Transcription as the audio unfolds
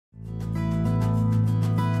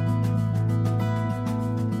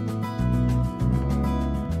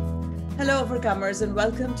Hello, Overcomers, and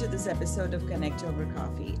welcome to this episode of Connect Over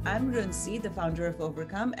Coffee. I'm Runsi, the founder of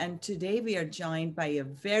Ovarcome, and today we are joined by a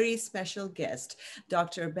very special guest,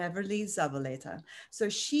 Dr. Beverly Zavaleta. So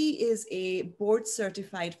she is a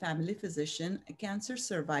board-certified family physician, a cancer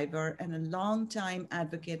survivor, and a longtime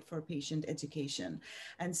advocate for patient education.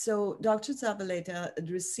 And so Dr. Zavaleta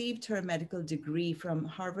received her medical degree from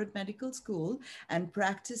Harvard Medical School and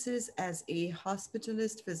practices as a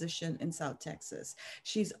hospitalist physician in South Texas.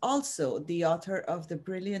 She's also the author of the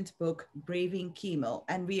brilliant book, Braving Chemo.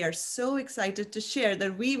 And we are so excited to share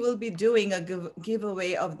that we will be doing a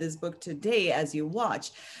giveaway of this book today as you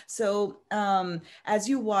watch. So as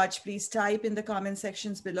you watch, please type in the comment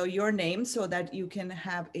sections below your name so that you can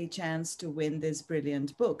have a chance to win this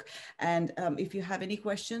brilliant book. And if you have any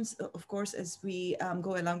questions, of course, as we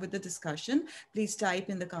go along with the discussion, please type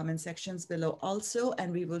in the comment sections below also,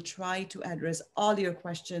 and we will try to address all your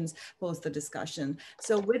questions post the discussion.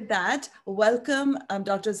 So with that, welcome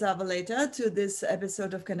Dr. Zavaleta to this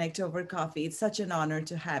episode of Connect Over Coffee. It's such an honor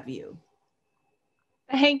to have you.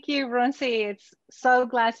 Thank you, Runsi. It's so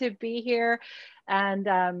glad to be here.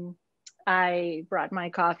 And I brought my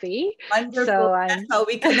coffee. Wonderful. So that's how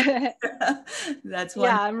we connect. That's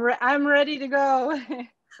wonderful. Yeah, I'm ready to go.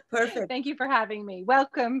 Perfect. Thank you for having me.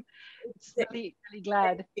 Welcome. It's really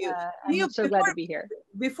glad. I'm so glad to be here.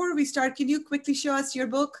 Before we start, can you quickly show us your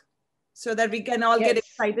book so that we can all get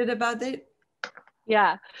excited about it?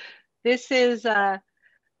 Yeah, this is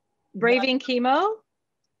Braving Chemo,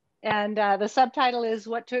 and the subtitle is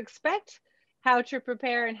What to Expect, How to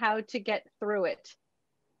Prepare, and How to Get Through It.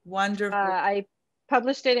 Wonderful. I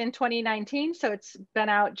published it in 2019, so it's been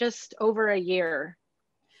out just over a year.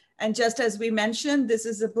 And just as we mentioned, this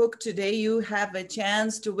is a book today. You have a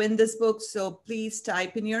chance to win this book. So please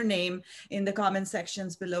type in your name in the comment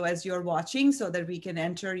sections below as you're watching so that we can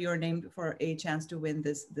enter your name for a chance to win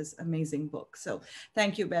this amazing book. So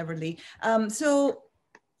thank you, Beverly. So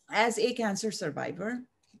as a cancer survivor,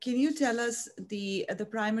 can you tell us the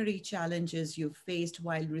primary challenges you faced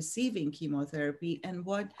while receiving chemotherapy, and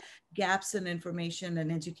what gaps in information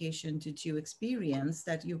and education did you experience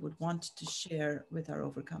that you would want to share with our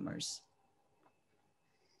overcomers?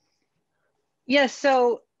 Yes,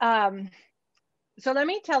 so let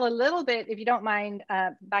me tell a little bit, if you don't mind,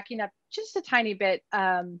 backing up just a tiny bit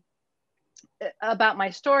about my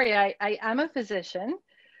story. I am a physician.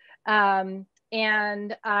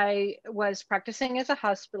 And I was practicing as a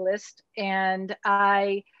hospitalist, and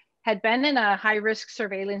I had been in a high-risk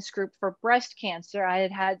surveillance group for breast cancer. I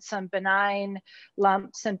had had some benign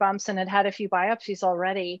lumps and bumps and had had a few biopsies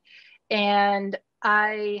already. And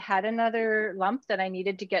I had another lump that I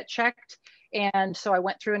needed to get checked. And so I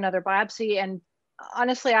went through another biopsy. And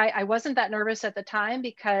honestly, I wasn't that nervous at the time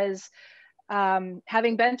because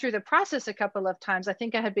having been through the process a couple of times, I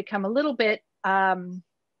think I had become a little bit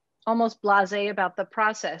almost blasé about the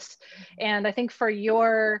process. And I think for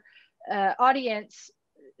your audience,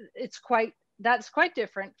 that's quite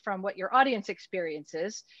different from what your audience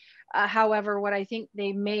experiences. However, what I think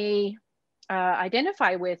they may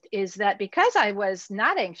identify with is that because I was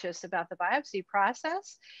not anxious about the biopsy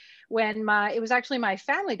process, when it was actually my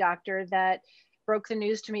family doctor that broke the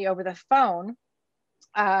news to me over the phone,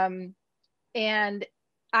 and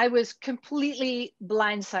I was completely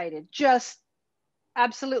blindsided, just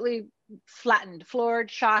absolutely flattened, floored,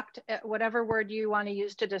 shocked, whatever word you want to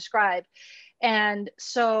use to describe. And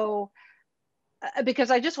so, because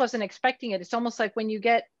I just wasn't expecting it, it's almost like when you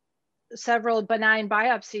get several benign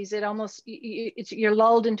biopsies, you're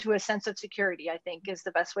lulled into a sense of security, I think is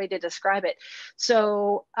the best way to describe it.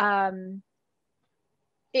 So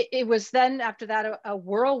it was then after that a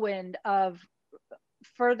whirlwind of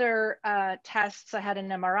further tests. I had an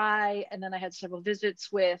MRI, and then I had several visits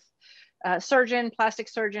with surgeon, plastic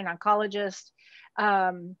surgeon, oncologist.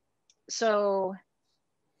 And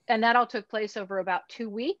that all took place over about 2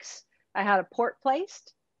 weeks. I had a port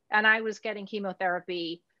placed, and I was getting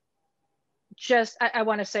chemotherapy I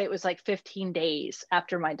want to say it was like 15 days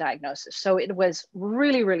after my diagnosis. So it was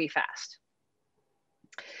really, really fast.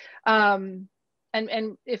 And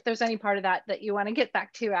if there's any part of that you want to get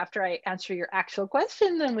back to after I answer your actual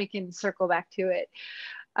question, then we can circle back to it.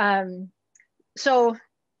 So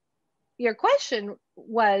your question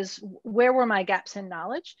was, where were my gaps in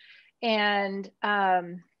knowledge? And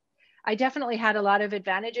I definitely had a lot of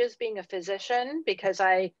advantages being a physician because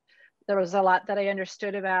there was a lot that I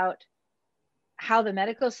understood about how the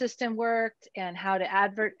medical system worked and how to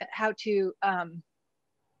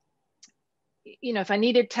if I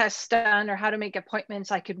needed tests done or how to make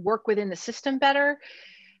appointments, I could work within the system better.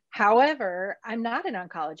 However, I'm not an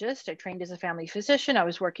oncologist. I trained as a family physician. I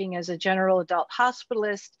was working as a general adult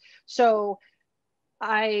hospitalist. So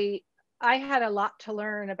I had a lot to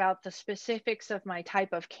learn about the specifics of my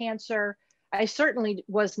type of cancer. I certainly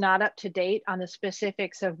was not up to date on the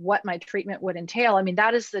specifics of what my treatment would entail. I mean,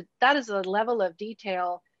 that is the level of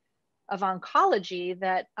detail of oncology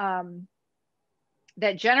that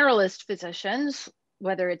that generalist physicians,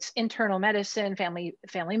 whether it's internal medicine, family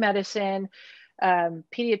medicine,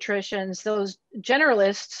 pediatricians, those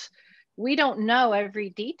generalists, we don't know every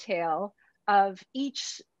detail of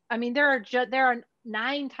each. I mean, there are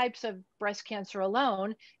 9 types of breast cancer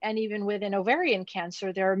alone, and even within ovarian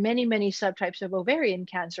cancer, there are many subtypes of ovarian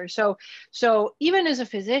cancer. So even as a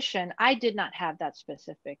physician, I did not have that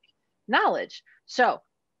specific knowledge. So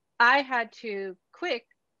I had to quick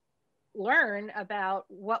learn about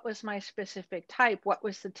what was my specific type, what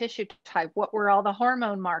was the tissue type, what were all the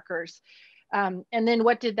hormone markers, and then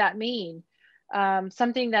what did that mean?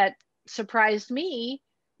 Something that surprised me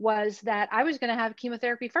was that I was going to have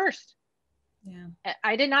chemotherapy first. Yeah.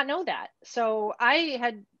 I did not know that. So I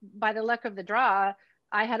had, by the luck of the draw,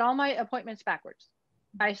 I had all my appointments backwards.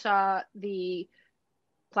 I saw the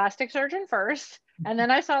plastic surgeon first, and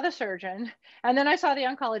then I saw the surgeon, and then I saw the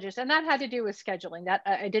oncologist, and that had to do with scheduling. That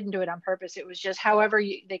I didn't do it on purpose. It was just however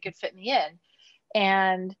they could fit me in.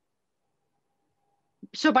 And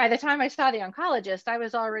so by the time I saw the oncologist, I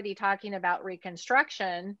was already talking about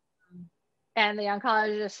reconstruction, and the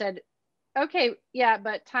oncologist said, "Okay, yeah,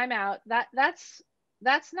 but time out. That's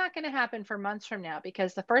not going to happen for months from now,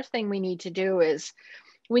 because the first thing we need to do is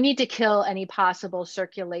we need to kill any possible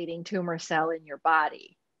circulating tumor cell in your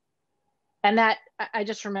body." And that, I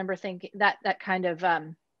just remember thinking that kind of,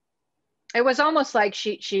 it was almost like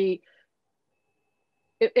it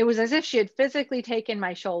was as if she had physically taken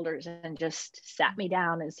my shoulders and just sat me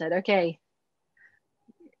down and said, "Okay,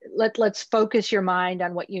 let's focus your mind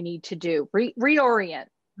on what you need to do, reorient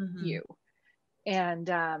you." And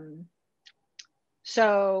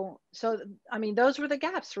so I mean, those were the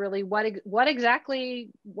gaps, really. What exactly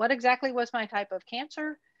was my type of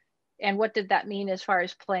cancer, and what did that mean as far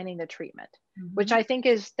as planning the treatment, which I think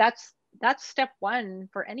that's step 1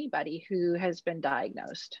 for anybody who has been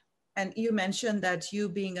diagnosed. And you mentioned that you,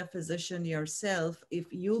 being a physician yourself,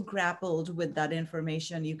 if you grappled with that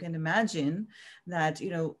information, you can imagine that, you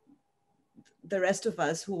know, the rest of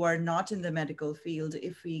us who are not in the medical field,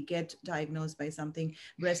 if we get diagnosed by something,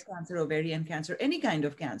 breast cancer, ovarian cancer, any kind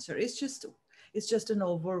of cancer, it's just an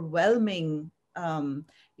overwhelming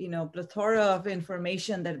you know, plethora of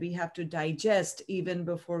information that we have to digest even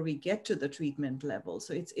before we get to the treatment level.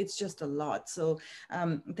 So it's just a lot. So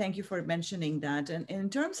thank you for mentioning that. And in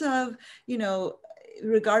terms of, you know,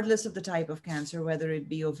 regardless of the type of cancer, whether it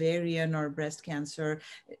be ovarian or breast cancer,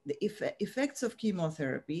 the effects of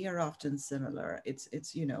chemotherapy are often similar.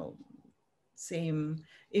 It's you know, same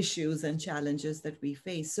issues and challenges that we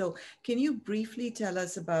face. So can you briefly tell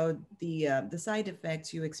us about the side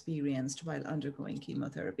effects you experienced while undergoing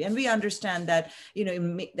chemotherapy? And we understand that, you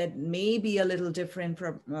know, that may be a little different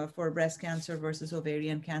for breast cancer versus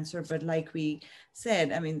ovarian cancer, but like we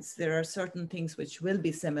said, I mean, there are certain things which will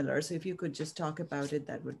be similar. So if you could just talk about it,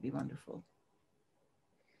 that would be wonderful.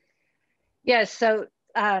 Yes, so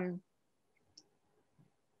I'm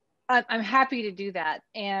happy to do that.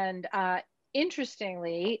 And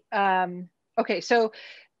interestingly, okay, so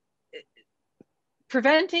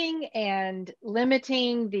preventing and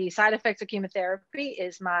limiting the side effects of chemotherapy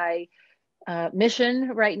is my mission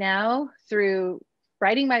right now, through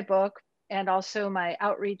writing my book and also my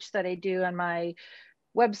outreach that I do on my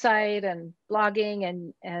website and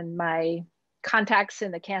blogging and my contacts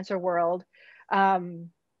in the cancer world. And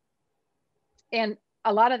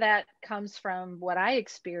a lot of that comes from what I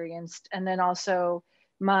experienced, and then also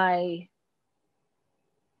my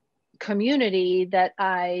community that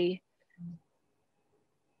I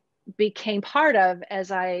became part of as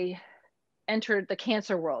I entered the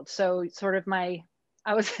cancer world. So sort of I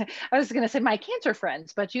was going to say my cancer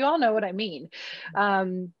friends, but you all know what I mean.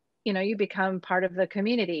 You know, you become part of the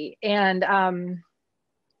community. And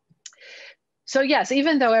so yes,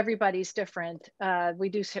 even though everybody's different, we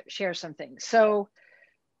do share some things. So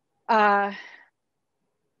I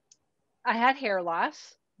had hair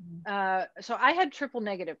loss. So I had triple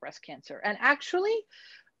negative breast cancer. And actually,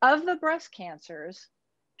 of the breast cancers,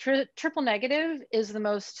 triple negative is the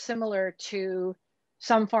most similar to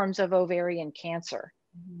some forms of ovarian cancer.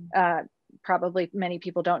 Probably many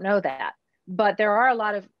people don't know that, but there are a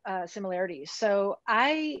lot of similarities. So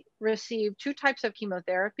I received 2 types of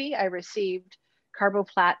chemotherapy. I received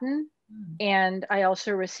carboplatin, and I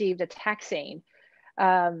also received a taxane.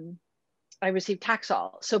 I received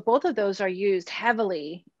Taxol. So both of those are used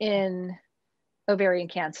heavily in ovarian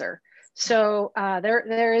cancer. So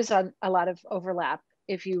there is a lot of overlap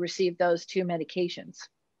if you receive those two medications.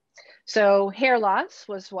 So hair loss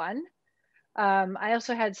was one. I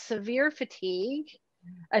also had severe fatigue,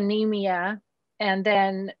 anemia, and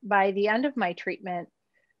then by the end of my treatment,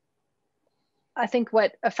 I think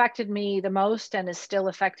what affected me the most and is still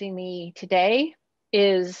affecting me today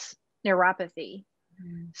is neuropathy.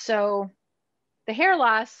 So the hair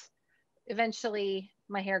loss, eventually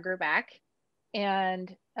my hair grew back,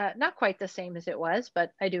 and not quite the same as it was,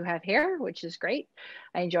 but I do have hair, which is great.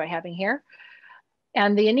 I enjoy having hair.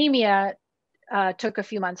 And the anemia took a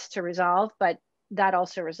few months to resolve, but that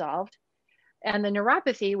also resolved. And the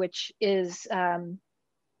neuropathy, which is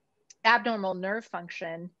abnormal nerve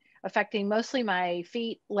function affecting mostly my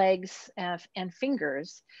feet, legs, and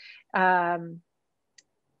fingers,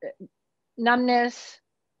 numbness,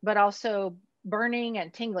 but also burning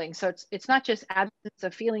and tingling. So it's not just absence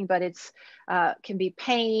of feeling, but it's can be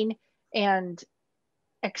pain and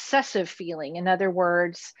excessive feeling. In other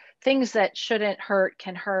words, things that shouldn't hurt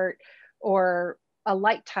can hurt, or a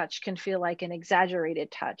light touch can feel like an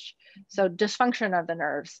exaggerated touch. So dysfunction of the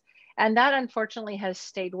nerves. And that unfortunately has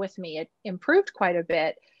stayed with me. It improved quite a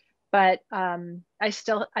bit, but I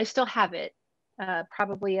still have it,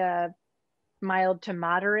 probably a mild to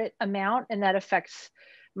moderate amount, and that affects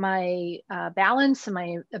my balance and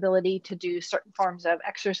my ability to do certain forms of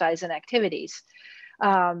exercise and activities.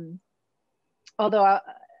 Although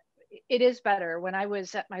it is better. When I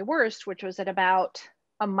was at my worst, which was at about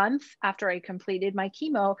a month after I completed my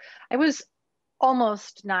chemo, I was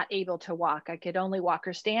almost not able to walk. I could only walk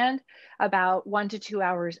or stand about 1 to 2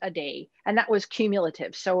 hours a day. And that was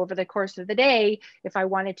cumulative. So over the course of the day, if I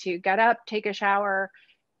wanted to get up, take a shower,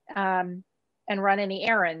 and run any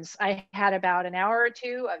errands, I had about an hour or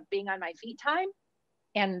two of being on my feet time.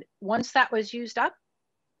 And once that was used up,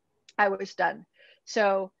 I was done.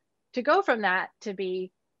 So to go from that to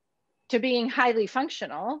being highly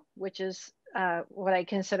functional, which is what I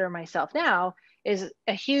consider myself now, is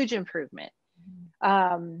a huge improvement.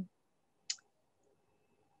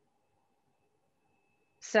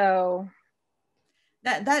 So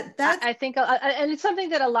I think, and it's something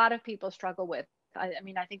that a lot of people struggle with. I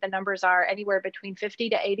mean, I think the numbers are anywhere between 50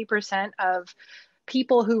 to 80% of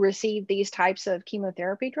people who receive these types of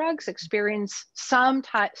chemotherapy drugs experience some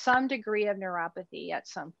degree of neuropathy at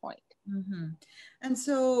some point. And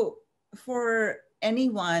so for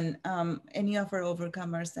anyone, any of our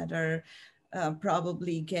overcomers that are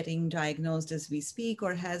probably getting diagnosed as we speak,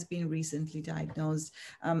 or has been recently diagnosed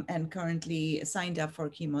and currently signed up for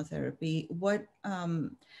chemotherapy, what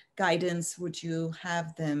guidance would you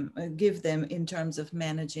have them give them in terms of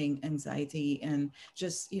managing anxiety, and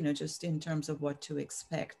just in terms of what to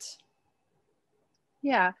expect?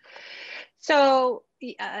 Yeah, so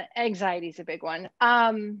anxiety is a big one.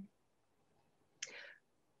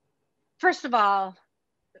 First of all,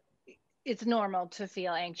 it's normal to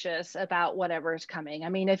feel anxious about whatever is coming. I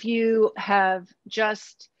mean, if you're at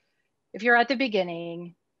the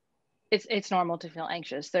beginning, it's normal to feel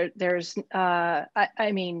anxious. There's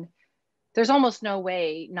almost no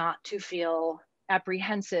way not to feel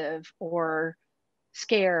apprehensive or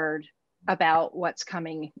scared about what's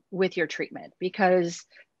coming with your treatment, because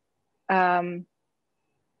you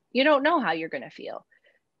don't know how you're going to feel.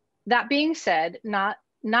 That being said, not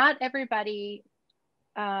everybody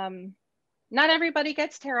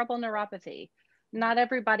gets terrible neuropathy. Not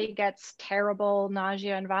everybody gets terrible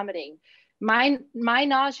nausea and vomiting. My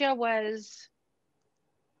nausea was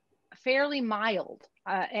fairly mild,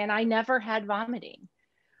 and I never had vomiting.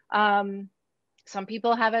 Some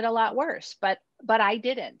people have it a lot worse, but I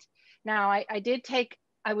didn't. Now, I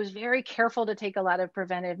was very careful to take a lot of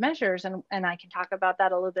preventive measures, and I can talk about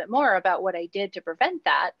that a little bit more about what I did to prevent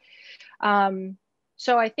that.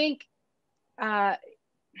 So I think I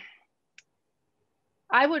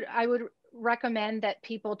would recommend that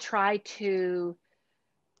people try to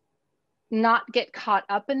not get caught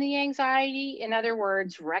up in the anxiety. In other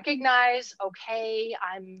words, recognize, okay,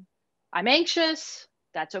 I'm anxious.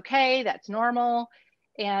 That's okay. That's normal.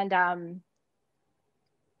 And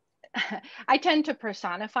I tend to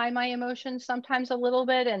personify my emotions sometimes a little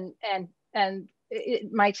bit, and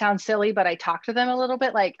it might sound silly, but I talk to them a little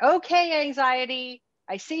bit like, okay, anxiety,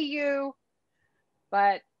 I see you,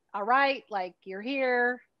 but all right, like, you're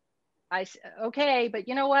here. Okay, but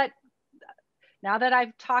you know what? Now that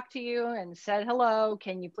I've talked to you and said hello,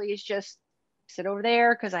 can you please just sit over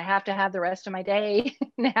there because I have to have the rest of my day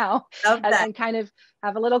now Love that. and kind of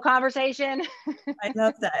have a little conversation. I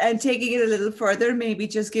love that. And taking it a little further, maybe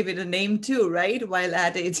just give it a name too, right? While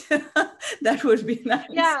at it. That would be nice.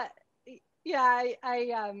 Yeah. Yeah.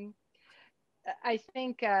 I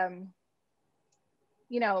think,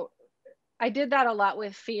 you know, I did that a lot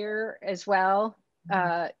with fear as well.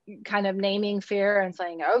 Kind of naming fear and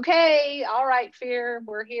saying, okay, all right, fear,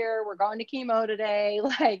 we're here, we're going to chemo today.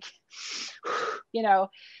 Like, you know,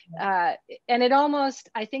 and it almost,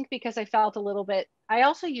 I think because I felt a little bit, I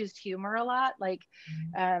also used humor a lot, like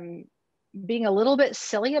being a little bit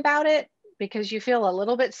silly about it, because you feel a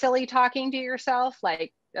little bit silly talking to yourself,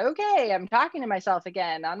 like, okay, I'm talking to myself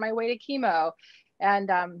again on my way to chemo.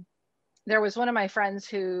 And there was one of my friends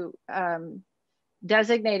who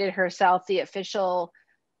designated herself the official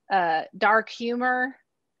dark humor,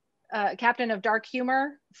 captain of dark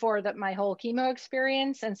humor for my whole chemo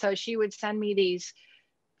experience. And so she would send me these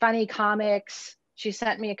funny comics. She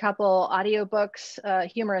sent me a couple audiobooks,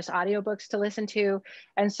 humorous audiobooks to listen to.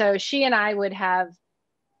 And so she and I would have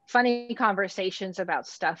funny conversations about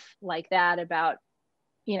stuff like that, about,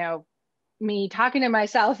 you know, me talking to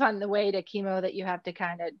myself on the way to chemo, that you have to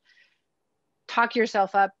kind of talk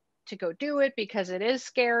yourself up to go do it because it is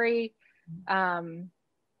scary, and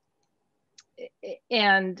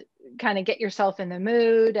kind of get yourself in the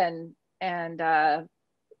mood. And I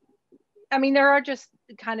mean, there are just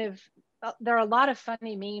kind of, there are a lot of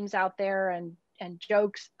funny memes out there and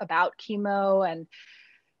jokes about chemo, and,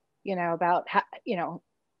 you know, about you know,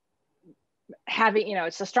 having, you know,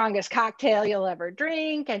 it's the strongest cocktail you'll ever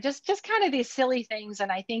drink, and just kind of these silly things.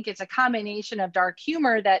 And I think it's a combination of dark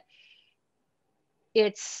humor that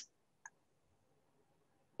it's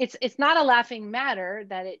not a laughing matter,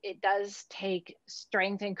 that it does take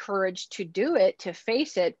strength and courage to do it, to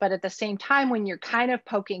face it. But at the same time, when you're kind of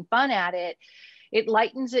poking fun at it, it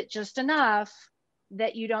lightens it just enough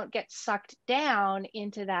that you don't get sucked down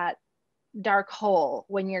into that dark hole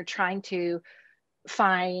when you're trying to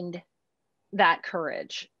find that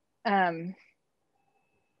courage.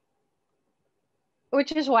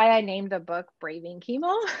 Which is why I named the book Braving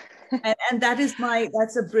Chemo. And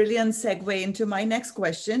that's a brilliant segue into my next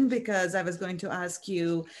question, because I was going to ask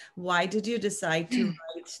you, why did you decide to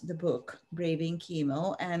write the book Braving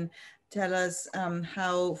Chemo? And tell us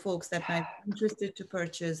how folks that might be interested to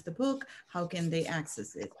purchase the book, how can they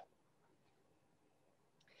access it?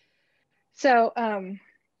 So,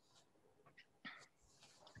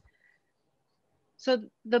 so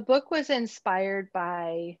the book was inspired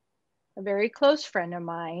by a very close friend of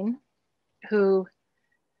mine who,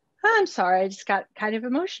 I'm sorry, I just got kind of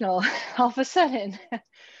emotional all of a sudden.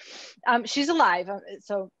 She's alive,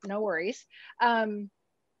 so no worries.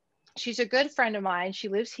 She's a good friend of mine. She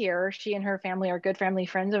lives here. She and her family are good family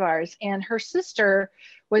friends of ours. And her sister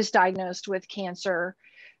was diagnosed with cancer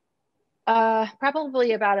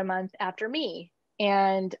probably about a month after me.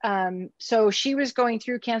 And so she was going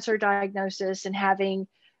through cancer diagnosis and having,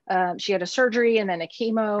 she had a surgery and then a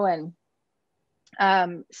chemo. And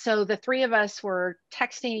so the three of us were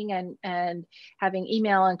texting and having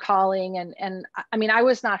email and calling. And I mean, I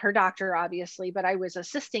was not her doctor, obviously, but I was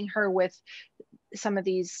assisting her with some of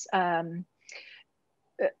these,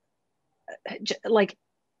 like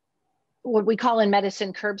what we call in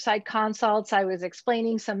medicine curbside consults. I was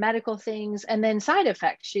explaining some medical things and then side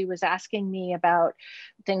effects. She was asking me about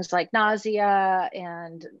things like nausea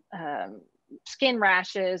and skin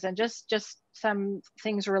rashes and just some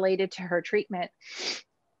things related to her treatment.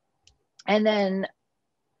 And then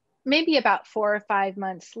maybe about 4 or 5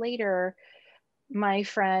 months later, my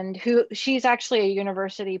friend, she's actually a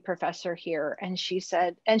university professor here, and she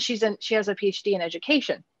said, and she has a PhD in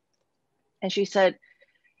education. And she said,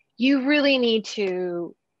 you really need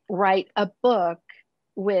to write a book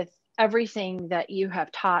with everything that you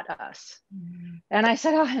have taught us. Mm-hmm. And I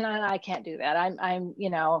said, oh, no, I can't do that. I'm, you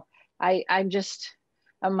know, I'm just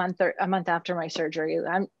a month after my surgery.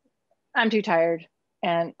 I'm too tired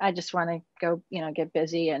and I just want to go, you know, get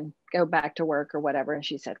busy and go back to work or whatever. And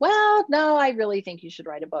she said, well, no, I really think you should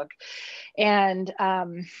write a book. And,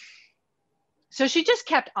 so she just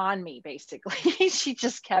kept on me, basically. She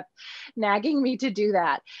just kept nagging me to do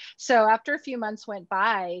that. So after a few months went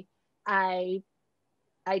by, I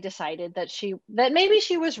decided that maybe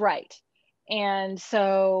she was right. And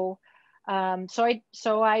so,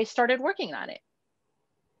 so I started working on it.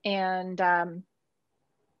 And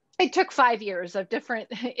it took 5 years of different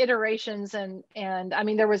iterations. And I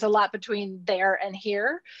mean, there was a lot between there and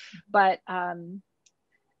here, but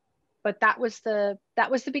that was the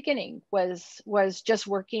beginning, was just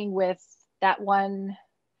working with that one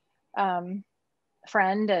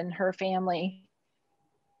friend and her family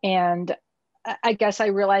And I guess I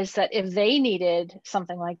realized that if they needed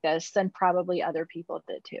something like this, then probably other people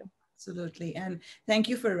did too. Absolutely. And thank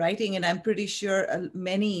you for writing. And I'm pretty sure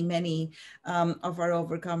many of our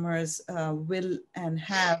overcomers will and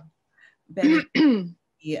have benefited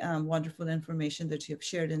the wonderful information that you have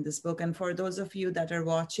shared in this book. And for those of you that are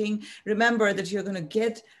watching, remember that you're going to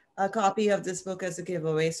get a copy of this book as a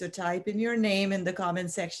giveaway. So type in your name in the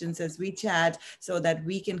comment sections as we chat so that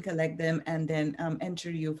we can collect them and then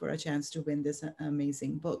enter you for a chance to win this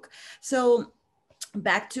amazing book. So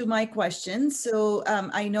back to my question. So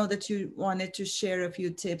I know that you wanted to share a few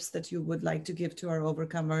tips that you would like to give to our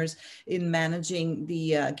overcomers in managing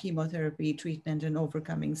the chemotherapy treatment and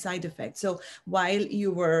overcoming side effects. So while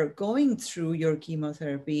you were going through your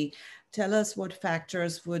chemotherapy, tell us what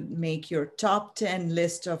factors would make your top 10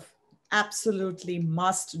 list of absolutely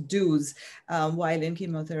must do's while in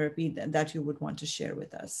chemotherapy that you would want to share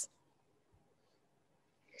with us.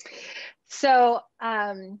 So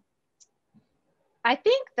I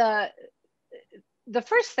think the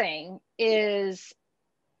first thing is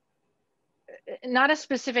not a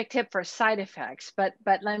specific tip for side effects, but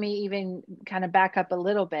let me even kind of back up a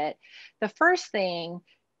little bit. The first thing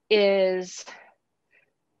is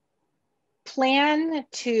plan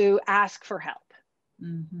to ask for help.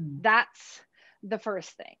 Mm-hmm. That's the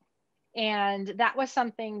first thing. And that was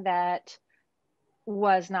something that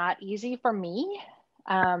was not easy for me.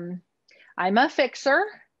 I'm a fixer.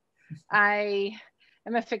 I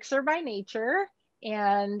am a fixer by nature,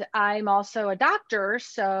 and I'm also a doctor,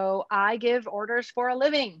 so I give orders for a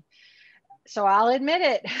living. So I'll admit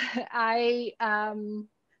it. I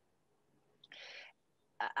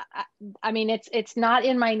mean, it's not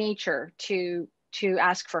in my nature to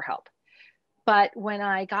ask for help. But when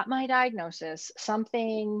I got my diagnosis,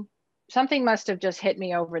 something must have just hit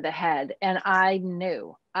me over the head, and I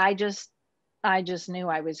knew. I just knew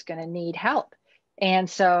I was going to need help, and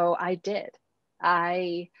so I did.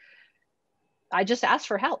 I just asked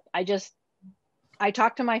for help. I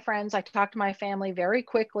talked to my friends, I talked to my family very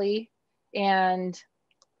quickly, and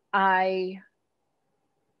I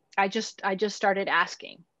just started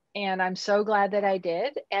asking, and I'm so glad that I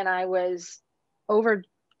did. And I was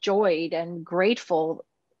overjoyed and grateful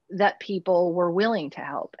that people were willing to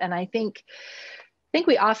help. And I think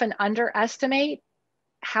we often underestimate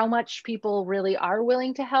how much people really are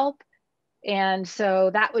willing to help. And so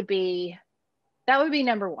that would be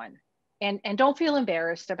number one. And don't feel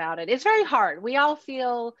embarrassed about it. It's very hard. We all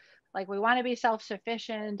feel like we want to be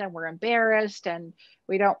self-sufficient, and we're embarrassed, and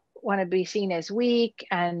we don't want to be seen as weak.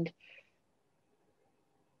 And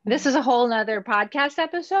this is a whole nother podcast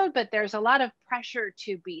episode, but there's a lot of pressure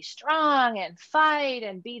to be strong and fight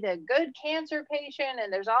and be the good cancer patient.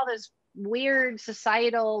 And there's all this weird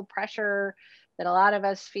societal pressure that a lot of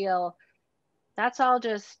us feel. That's all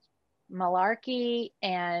just malarkey,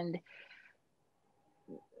 and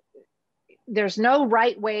there's no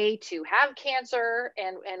right way to have cancer,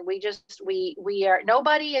 and we are,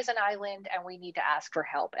 nobody is an island, and we need to ask for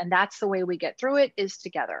help, and that's the way we get through it, is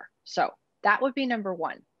together. So that would be number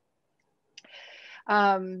one.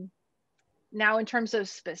 Now, in terms of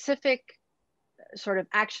specific sort of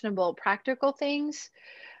actionable practical things,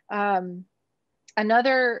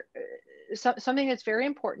 another something that's very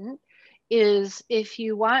important is, if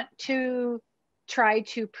you want to try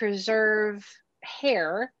to preserve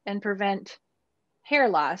hair and prevent hair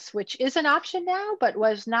loss, which is an option now, but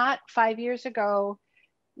was not 5 years ago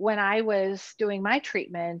when I was doing my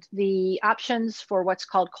treatment. The options for what's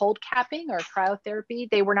called cold capping or cryotherapy,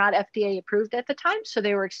 they were not FDA approved at the time. So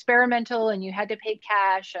they were experimental, and you had to pay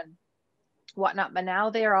cash and whatnot. But now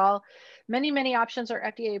they are all, many options are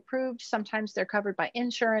FDA approved. Sometimes they're covered by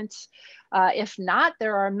insurance. If not,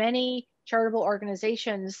 there are many charitable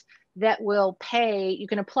organizations that will pay. You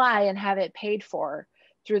can apply and have it paid for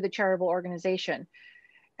through the charitable organization.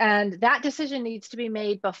 And that decision needs to be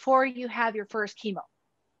made before you have your first chemo.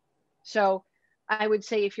 So I would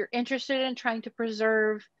say, if you're interested in trying to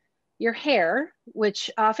preserve your hair, which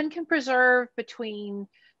often can preserve between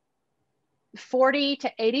 40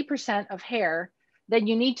 to 80% of hair, then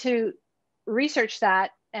you need to research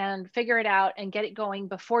that and figure it out and get it going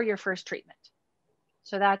before your first treatment.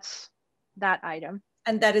 So that's that item.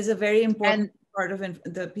 And that is a very important part of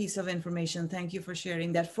the piece of information. Thank you for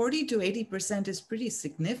sharing that. 40 to 80% is pretty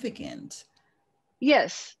significant.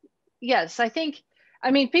 Yes. I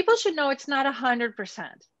mean, people should know it's not 100%,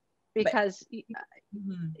 because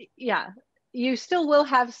yeah, you still will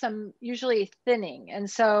have some usually thinning. And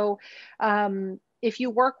so if you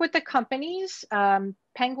work with the companies,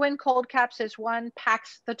 Penguin Cold Caps is one.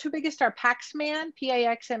 The two biggest are Paxman,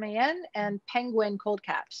 Paxman, and Penguin Cold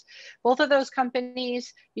Caps. Both of those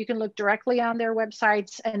companies, you can look directly on their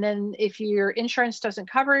websites. And then if your insurance doesn't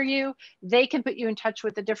cover you, they can put you in touch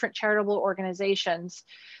with the different charitable organizations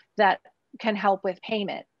that can help with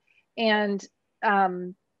payment. And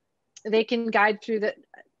they can guide through the,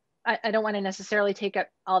 I don't want to necessarily take up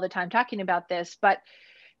all the time talking about this, but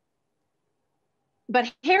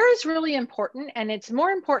hair is really important, and it's more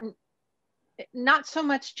important, not so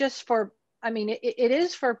much just for, I mean, it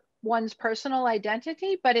is for one's personal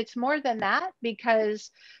identity, but it's more than that, because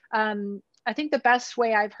I think the best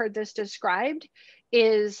way I've heard this described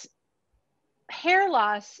is hair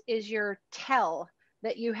loss is your tell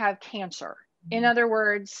that you have cancer. In other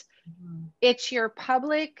words, it's your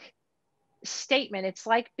public statement. It's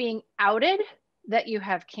like being outed that you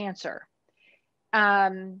have cancer.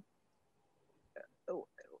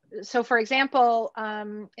 So for example,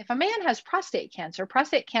 if a man has prostate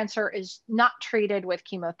cancer is not treated with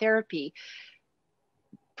chemotherapy.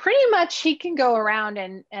 Pretty much he can go around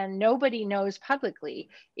and nobody knows publicly,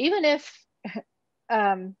 even if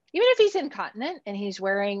he's incontinent and he's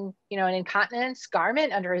wearing, an incontinence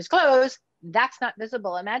garment under his clothes, that's not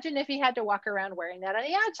visible. Imagine if he had to walk around wearing that on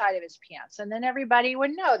the outside of his pants, and then everybody would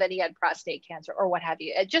know that he had prostate cancer or what have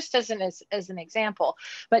you. It just doesn't as an example.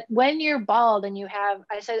 But when you're bald and you have,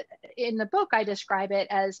 I said in the book, I describe it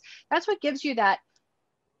as, that's what gives you that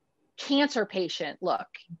cancer patient look.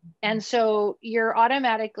 And so you're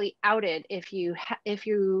automatically outed if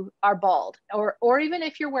you are bald, or even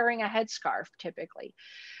if you're wearing a headscarf typically.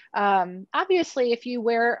 Obviously, if you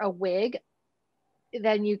wear a wig,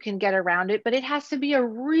 then you can get around it, but it has to be a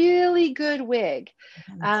really good wig,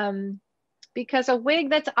 because a wig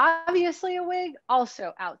that's obviously a wig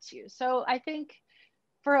also outs you. So I think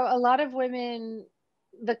for a lot of women,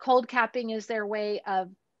 the cold capping is their way of,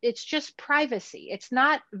 it's just privacy. It's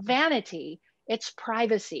not vanity, it's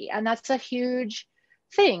privacy. And that's a huge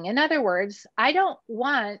thing. In other words, I don't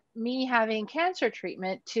want me having cancer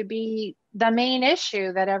treatment to be the main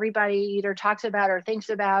issue that everybody either talks about or thinks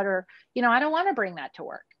about, or, I don't want to bring that to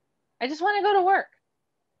work. I just want to go to work,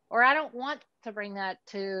 or I don't want to bring that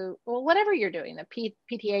to, well, whatever you're doing, the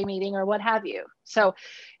PTA meeting or what have you. So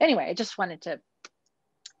anyway, I just wanted to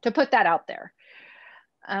put that out there.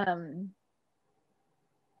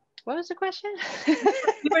 What was the question?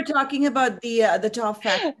 We were talking about the top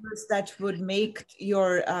factors that would make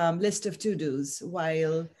your list of to-dos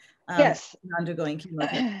while yes, undergoing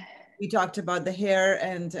chemotherapy. We talked about the hair,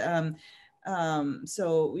 and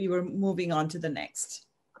so we were moving on to the next.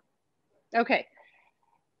 Okay.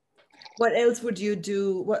 What else would you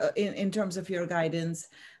do in terms of your guidance?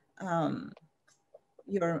 The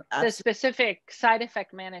specific side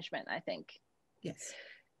effect management, I think. Yes.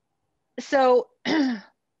 So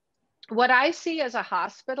what I see as a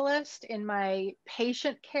hospitalist in my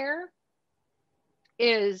patient care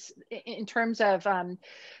is, in terms of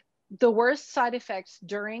the worst side effects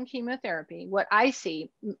during chemotherapy, what I see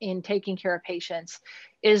in taking care of patients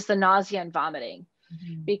is the nausea and vomiting.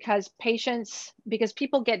 Because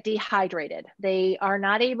people get dehydrated. They are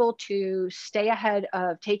not able to stay ahead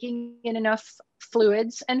of taking in enough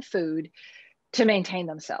fluids and food to maintain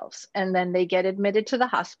themselves. And then they get admitted to the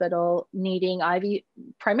hospital needing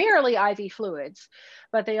primarily IV fluids,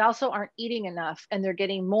 but they also aren't eating enough, and they're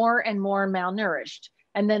getting more and more malnourished.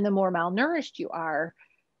 And then the more malnourished you are,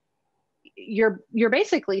 you're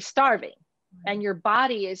basically starving, and your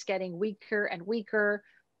body is getting weaker and weaker.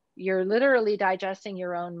 You're literally digesting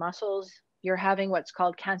your own muscles. You're having what's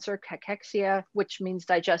called cancer cachexia, which means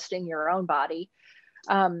digesting your own body.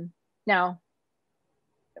 Now,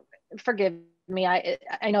 forgive me, I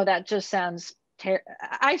know that just sounds,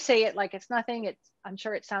 I say it like it's nothing. I'm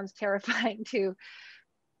sure it sounds terrifying to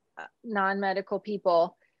non-medical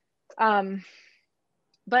people.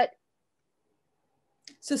 But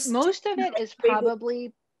so most of it is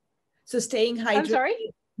probably. So staying hydrated. I'm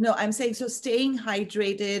sorry? No, I'm saying, so staying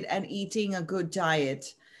hydrated and eating a good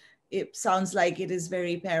diet, it sounds like it is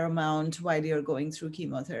very paramount while you're going through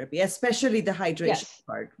chemotherapy, especially the hydration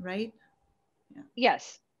part, right? Yeah.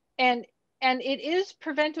 Yes. And it is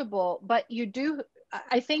preventable, but you do,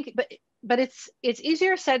 I think, but it's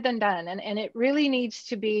easier said than done. And it really needs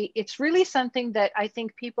to be, it's really something that I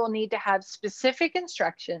think people need to have specific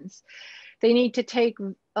instructions. They need to take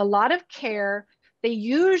a lot of care. They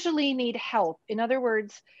usually need help. In other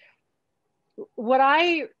words, what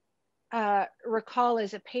I recall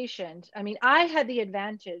as a patient, I mean, I had the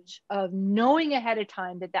advantage of knowing ahead of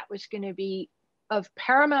time that was going to be of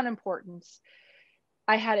paramount importance.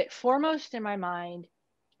 I had it foremost in my mind,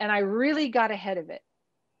 And I really got ahead of it.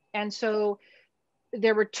 And so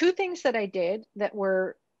there were two things that I did that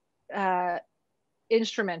were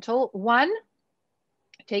instrumental. One,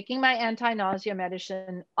 taking my anti-nausea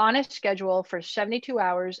medicine on a schedule for 72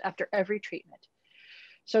 hours after every treatment.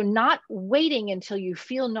 So not waiting until you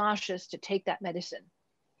feel nauseous to take that medicine.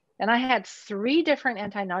 And I had 3 different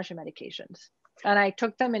anti-nausea medications, and I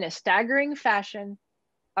took them in a staggering fashion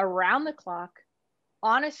around the clock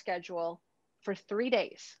on a schedule for 3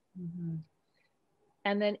 days. Mm-hmm.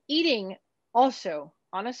 And then eating also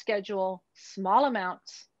on a schedule, small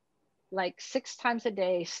amounts, like 6 times a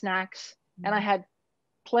day, snacks. Mm-hmm. And I had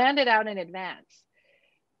planned it out in advance.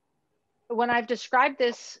 When I've described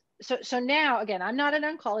this, so now, again, I'm not an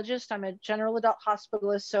oncologist, I'm a general adult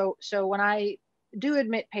hospitalist. So when I do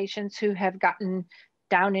admit patients who have gotten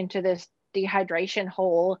down into this dehydration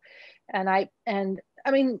hole, and I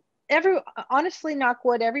mean, honestly, knock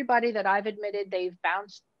wood, everybody that I've admitted, they've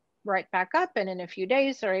bounced right back up, and in a few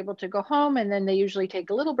days they're able to go home, and then they usually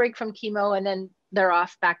take a little break from chemo, and then they're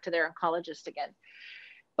off back to their oncologist again.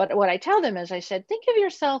 But what I tell them is, I said, think of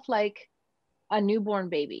yourself like a newborn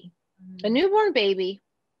baby. Mm-hmm. A newborn baby,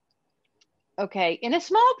 okay, in a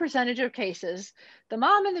small percentage of cases, the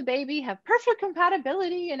mom and the baby have perfect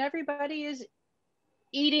compatibility, and everybody is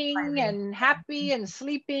eating and happy and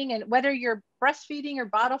sleeping, and whether you're breastfeeding or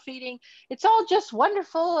bottle feeding, it's all just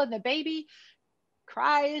wonderful, and the baby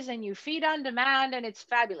cries and you feed on demand and it's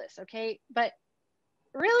fabulous, okay? But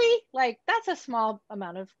really, like, that's a small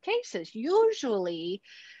amount of cases. Usually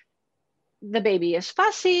the baby is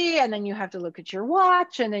fussy, and then you have to look at your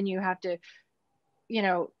watch, and then you have to, you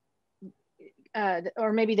know,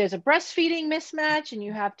 or maybe there's a breastfeeding mismatch, and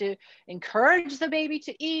you have to encourage the baby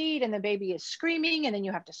to eat, and the baby is screaming, and then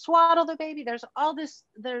you have to swaddle the baby. There's all this,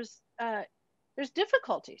 there's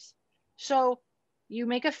difficulties. So you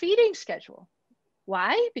make a feeding schedule.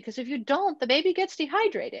 Why? Because if you don't, the baby gets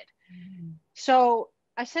dehydrated. Mm-hmm. So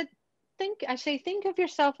I said, think of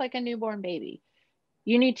yourself like a newborn baby.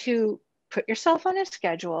 You need to put yourself on a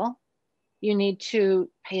schedule. You need to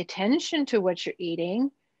pay attention to what you're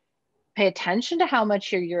eating. Pay attention to how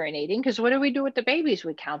much you're urinating, because what do we do with the babies?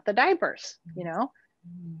 We count the diapers, you know?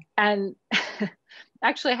 Mm-hmm. And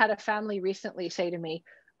actually I had a family recently say to me,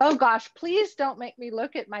 oh gosh, please don't make me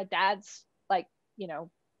look at my dad's, like, you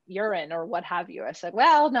know, urine or what have you. I said,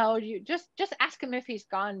 well, no, you just ask him if he's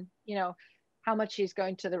gone, you know, how much he's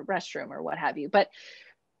going to the restroom or what have you. But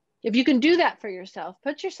if you can do that for yourself,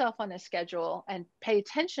 put yourself on a schedule and pay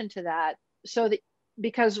attention to that, so that,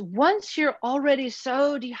 because once you're already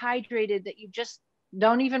so dehydrated that you just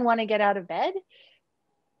don't even want to get out of bed,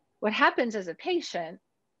 what happens as a patient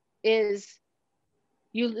is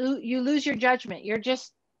you lose your judgment.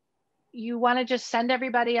 You want to just send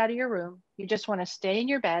everybody out of your room. You just want to stay in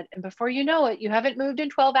your bed. And before you know it, you haven't moved in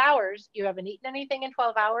 12 hours. You haven't eaten anything in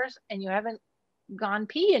 12 hours, and you haven't gone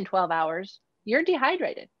pee in 12 hours. You're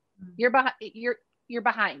dehydrated. Mm-hmm. You're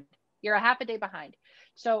behind. You're a half a day behind.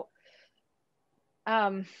 So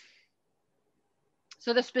the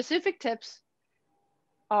specific tips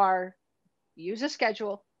are: use a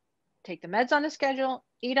schedule, take the meds on a schedule,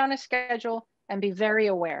 eat on a schedule, and be very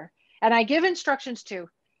aware. And I give instructions too.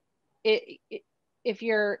 If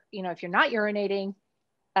you're not urinating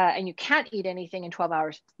and you can't eat anything in 12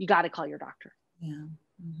 hours, you got to call your doctor. Yeah.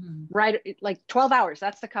 Mm-hmm. Right. Like 12 hours,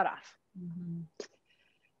 that's the cutoff. Mm-hmm.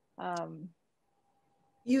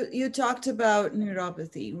 You talked about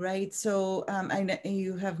neuropathy, right? So I know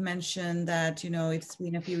you have mentioned that, you know, it's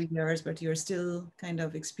been a few years, but you're still kind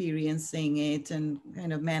of experiencing it and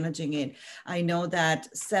kind of managing it. I know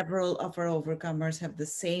that several of our overcomers have the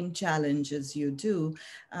same challenge as you do,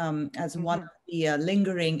 as mm-hmm. one of the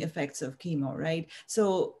lingering effects of chemo, right?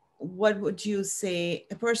 So what would you say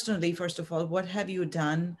personally, first of all, what have you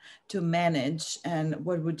done to manage, and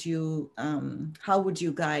what would you, how would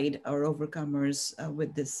you guide our overcomers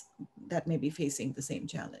with this, that may be facing the same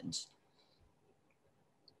challenge?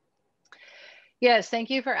 Yes,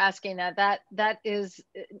 thank you for asking that. That is,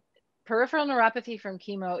 peripheral neuropathy from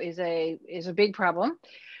chemo is a big problem.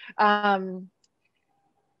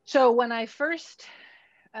 So when it first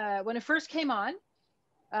came on,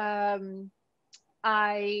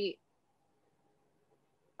 I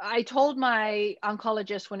told my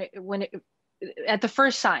oncologist when it at the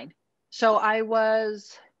first sign. So I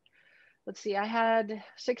was, I had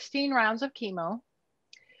 16 rounds of chemo.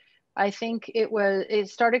 I think it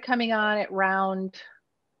started coming on at round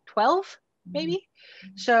 12, maybe.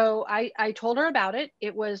 Mm-hmm. So I told her about it.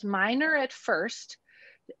 It was minor at first.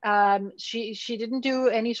 She didn't do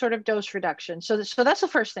any sort of dose reduction. So that's the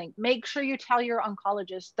first thing. Make sure you tell your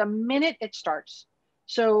oncologist the minute it starts.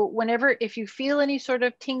 So whenever, if you feel any sort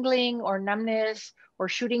of tingling or numbness or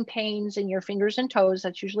shooting pains in your fingers and toes,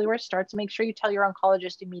 that's usually where it starts. Make sure you tell your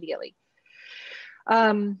oncologist immediately.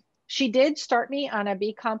 She did start me on a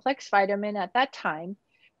B complex vitamin at that time.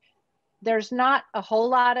 There's not a whole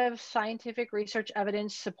lot of scientific research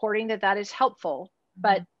evidence supporting that that is helpful,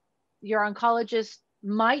 but your oncologist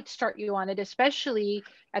might start you on it, especially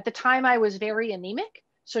at the time I was very anemic.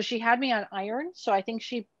 So she had me on iron. So I think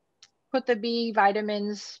she put the B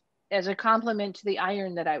vitamins as a complement to the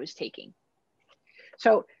iron that I was taking.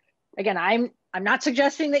 So again, I'm not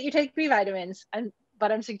suggesting that you take B vitamins,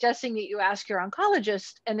 but I'm suggesting that you ask your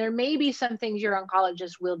oncologist, and there may be some things your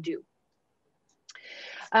oncologist will do.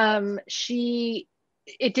 It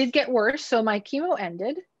did get worse. So my chemo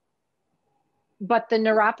ended, but the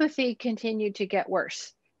neuropathy continued to get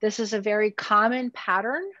worse. This is a very common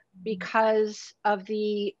pattern because of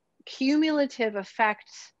the cumulative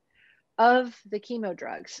effects of the chemo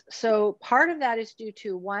drugs. So part of that is due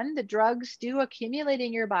to, one, the drugs do accumulate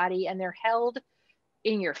in your body and they're held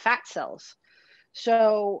in your fat cells.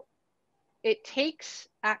 So it takes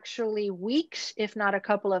actually weeks, if not a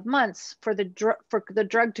couple of months, for the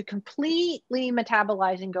drug to completely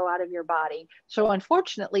metabolize and go out of your body. So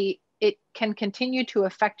unfortunately, it can continue to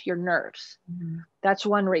affect your nerves. That's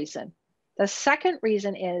one reason. The second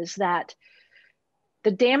reason is that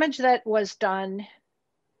the damage that was done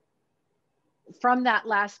from that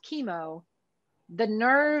last chemo, the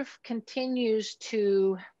nerve continues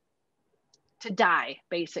to die,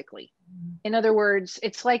 basically. In other words,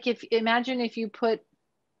 it's like, imagine if you put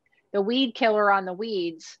the weed killer on the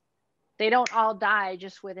weeds, they don't all die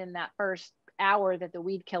just within that first hour that the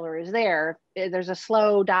weed killer is there. There's a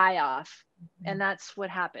slow die off, and that's what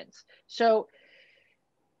happens. So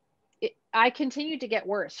I continued to get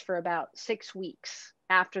worse for about 6 weeks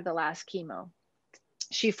after the last chemo.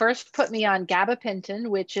 She first put me on gabapentin,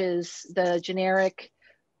 which is the generic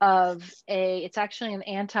of it's actually an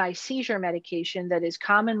anti-seizure medication that is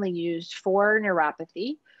commonly used for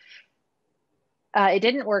neuropathy. It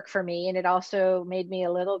didn't work for me, and it also made me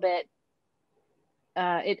a little bit,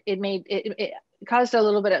 it caused a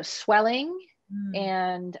little bit of swelling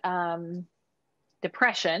and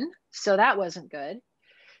depression. So that wasn't good.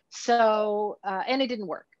 So, and it didn't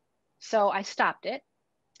work. So I stopped it.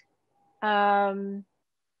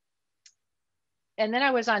 And then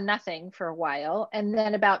I was on nothing for a while. And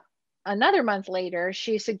then about another month later,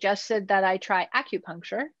 she suggested that I try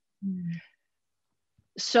acupuncture.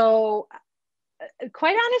 So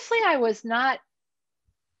quite honestly, I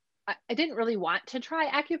didn't really want to try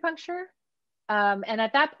acupuncture. And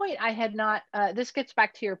at that point I had not, this gets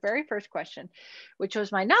back to your very first question, which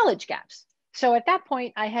was my knowledge gaps. So at that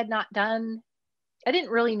point I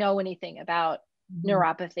didn't really know anything about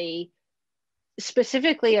neuropathy,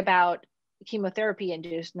 specifically about chemotherapy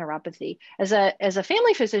induced neuropathy. As a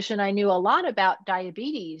family physician, I knew a lot about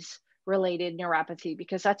diabetes related neuropathy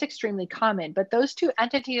because that's extremely common, but those two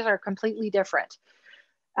entities are completely different.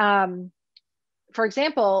 For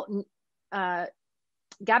example,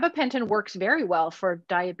 gabapentin works very well for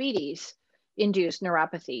diabetes induced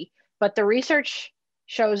neuropathy, but the research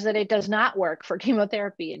shows that it does not work for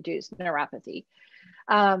chemotherapy induced neuropathy.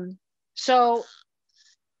 So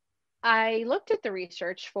I looked at the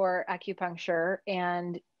research for acupuncture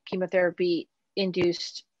and chemotherapy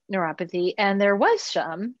induced neuropathy, and there was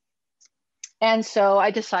some. And so I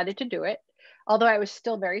decided to do it, although I was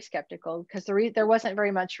still very skeptical because there wasn't very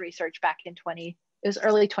much research back in it was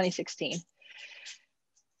early 2016.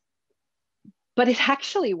 But it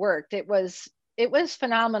actually worked. It was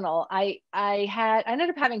phenomenal. I ended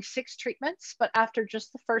up having 6 treatments, but after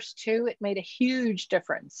just the first 2, it made a huge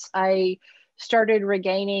difference. I started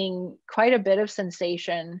regaining quite a bit of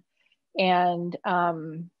sensation, and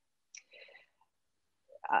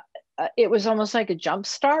it was almost like a jump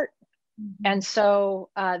start. And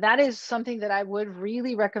so that is something that I would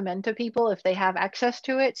really recommend to people if they have access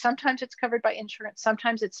to it. Sometimes it's covered by insurance,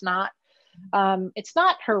 sometimes it's not. It's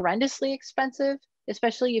not horrendously expensive,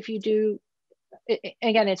 especially if you do,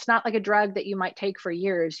 again, it's not like a drug that you might take for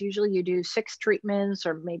years. Usually you do 6 treatments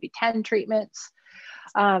or maybe 10 treatments.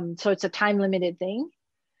 So it's a time limited thing.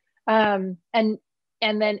 And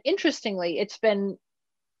then interestingly, it's been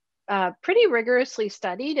pretty rigorously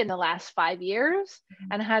studied in the last 5 years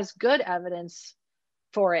and has good evidence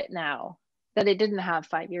for it now that it didn't have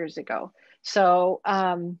 5 years ago. So,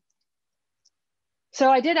 so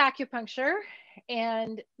I did acupuncture,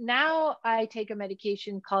 and now I take a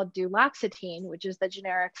medication called duloxetine, which is the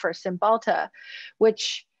generic for Cymbalta,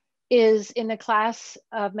 which is in the class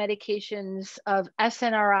of medications of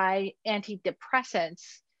SNRI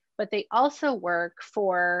antidepressants, but they also work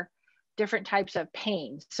for different types of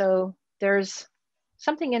pain. So there's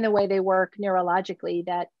something in the way they work neurologically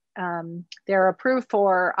that they're approved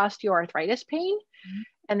for osteoarthritis pain. Mm-hmm.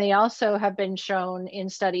 And they also have been shown in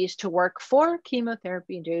studies to work for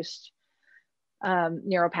chemotherapy-induced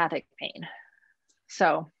neuropathic pain.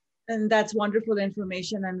 So. And that's wonderful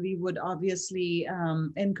information. And we would obviously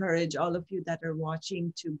encourage all of you that are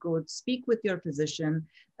watching to go speak with your physician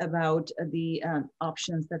about the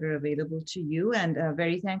options that are available to you. And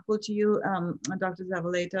very thankful to you, Dr.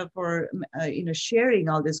 Zavaleta, for sharing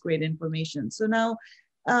all this great information. So now,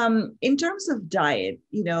 in terms of diet,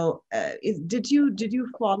 did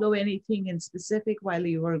you follow anything in specific while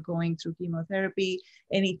you were going through chemotherapy?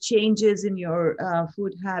 Any changes in your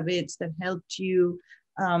food habits that helped you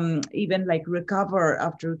even like recover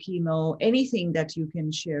after chemo? Anything that you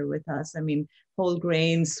can share with us? I mean, whole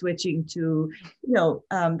grains, switching to,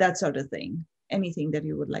 that sort of thing. Anything that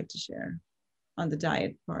you would like to share on the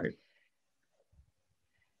diet part?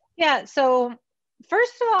 Yeah, so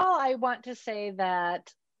first of all, I want to say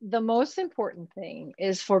that the most important thing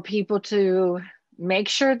is for people to make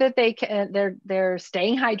sure that they're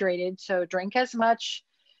staying hydrated. So drink as much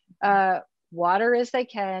water as they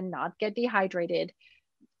can, not get dehydrated.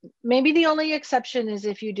 Maybe the only exception is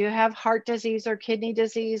if you do have heart disease or kidney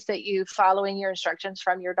disease, that you following your instructions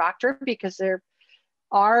from your doctor, because there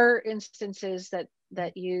are instances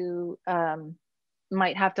that you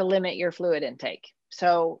might have to limit your fluid intake.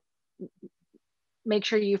 So make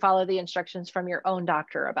sure you follow the instructions from your own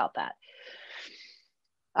doctor about that.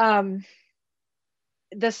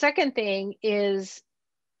 The second thing is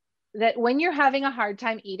that when you're having a hard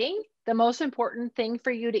time eating, the most important thing for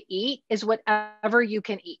you to eat is whatever you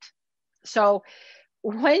can eat. So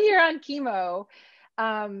when you're on chemo,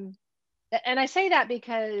 and I say that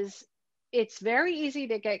because it's very easy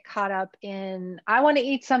to get caught up in, I want to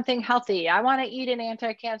eat something healthy. I want to eat an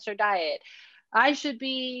anti-cancer diet. I should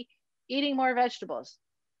be eating more vegetables.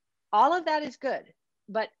 All of that is good.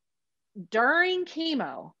 But during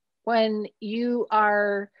chemo, when you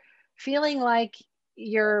are feeling like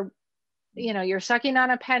you're sucking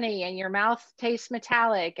on a penny and your mouth tastes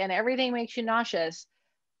metallic and everything makes you nauseous,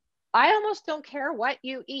 I almost don't care what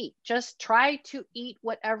you eat. Just try to eat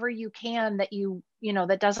whatever you can that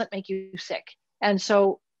that doesn't make you sick. And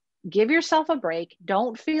so give yourself a break.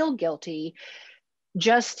 Don't feel guilty.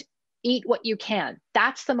 Just eat what you can.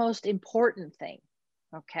 That's the most important thing.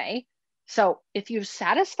 Okay. So if you've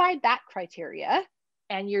satisfied that criteria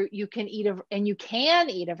and you can eat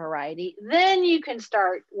a variety, then you can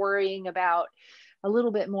start worrying about a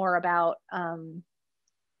little bit more about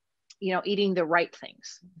eating the right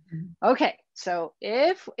things. Mm-hmm. Okay, so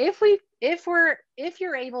if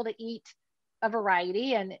you're able to eat a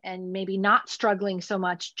variety and maybe not struggling so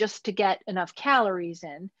much just to get enough calories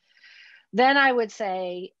in, then I would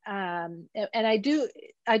say, and I do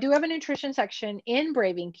have a nutrition section in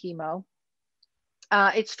Braving Chemo.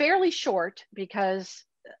 It's fairly short because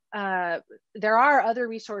there are other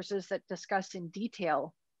resources that discuss in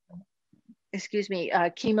detail,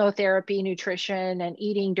 chemotherapy, nutrition, and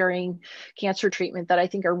eating during cancer treatment that I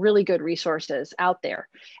think are really good resources out there.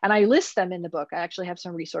 And I list them in the book. I actually have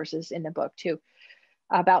some resources in the book too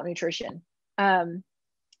about nutrition.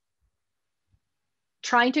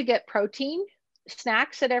 Trying to get protein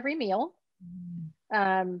snacks at every meal.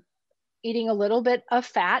 Eating a little bit of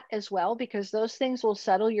fat as well, because those things will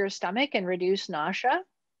settle your stomach and reduce nausea.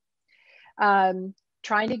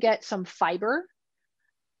 Trying to get some fiber,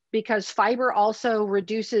 because fiber also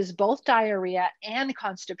reduces both diarrhea and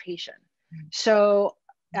constipation. So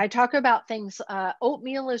I talk about things,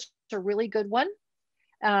 oatmeal is a really good one.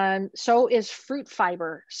 So is fruit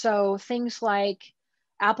fiber. So things like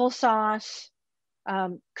applesauce,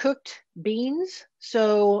 cooked beans.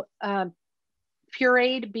 So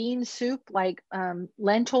pureed bean soup, like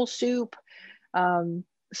lentil soup,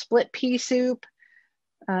 split pea soup,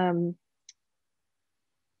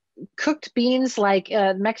 cooked beans like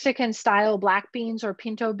Mexican style black beans or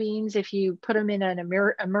pinto beans, if you put them in an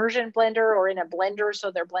immersion blender or in a blender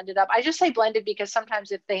so they're blended up. I just say blended because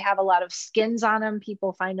sometimes if they have a lot of skins on them,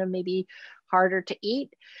 people find them maybe harder to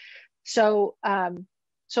eat. So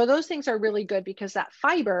those things are really good because that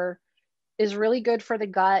fiber is really good for the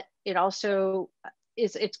gut. It also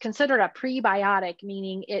it's considered a prebiotic,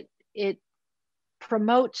 meaning it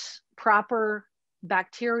promotes proper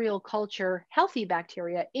bacterial culture, healthy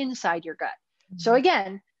bacteria inside your gut. Mm-hmm. So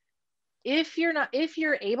again, if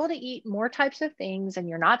you're able to eat more types of things and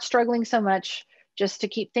you're not struggling so much just to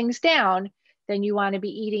keep things down, then you want to be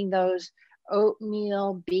eating those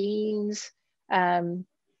oatmeal, beans,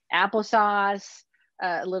 applesauce,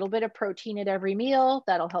 a little bit of protein at every meal.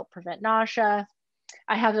 That'll help prevent nausea.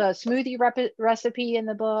 I have a smoothie recipe in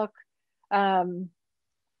the book.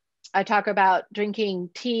 I talk about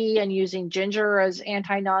drinking tea and using ginger as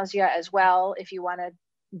anti-nausea as well, if you want to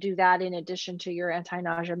do that in addition to your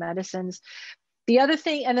anti-nausea medicines. The other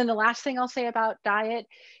thing, and then the last thing I'll say about diet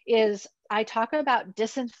is I talk about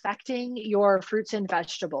disinfecting your fruits and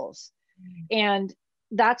vegetables. And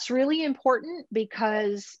that's really important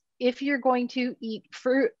because if you're going to eat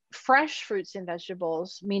fresh fruits and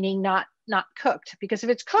vegetables, meaning not cooked, because if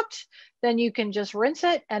it's cooked, then you can just rinse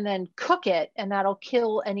it and then cook it, and that'll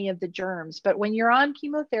kill any of the germs. But when you're on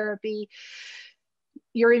chemotherapy,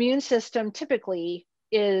 your immune system typically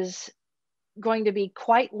is going to be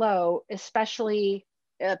quite low, especially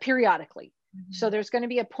periodically. So there's going to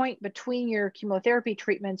be a point between your chemotherapy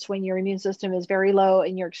treatments when your immune system is very low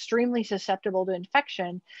and you're extremely susceptible to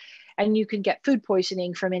infection, and you can get food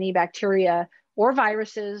poisoning from any bacteria or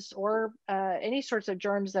viruses or any sorts of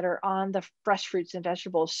germs that are on the fresh fruits and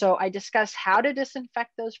vegetables. So I discuss how to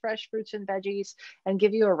disinfect those fresh fruits and veggies and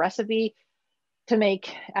give you a recipe to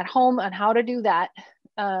make at home on how to do that.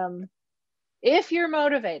 If you're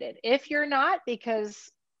motivated. If you're not,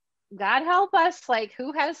 because God help us, like,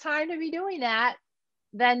 who has time to be doing that?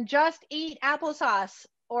 Then just eat applesauce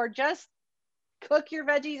or just cook your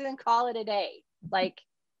veggies and call it a day. Like,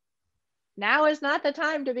 now is not the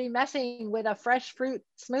time to be messing with a fresh fruit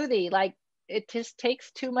smoothie. Like, it just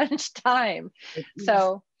takes too much time.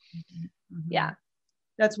 So, yeah.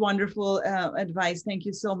 That's wonderful advice. Thank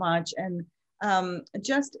you so much. And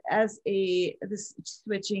just as this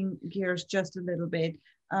switching gears just a little bit,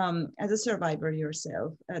 as a survivor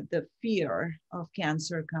yourself, the fear of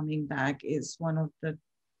cancer coming back is one of the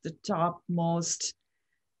top most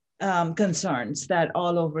concerns that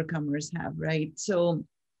all overcomers have, right? So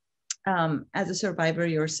as a survivor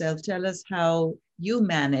yourself, tell us how you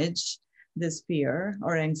manage this fear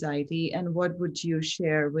or anxiety, and what would you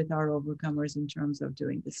share with our overcomers in terms of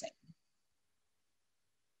doing the same?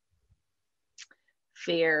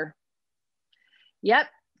 Fear. Yep.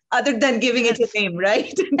 Other than giving it a name,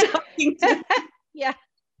 right? Yeah,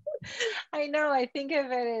 I know. I think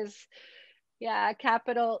of it as, yeah,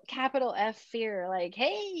 capital F fear. Like,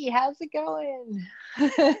 hey, how's it going?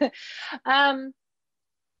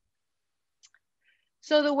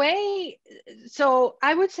 So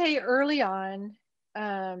I would say early on,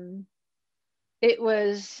 it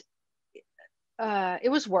was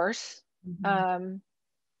worse. Mm-hmm.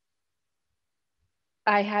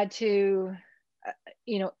 I had to,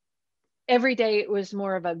 every day it was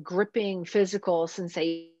more of a gripping physical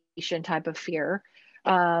sensation type of fear.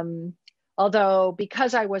 Although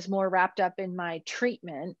because I was more wrapped up in my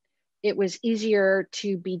treatment, it was easier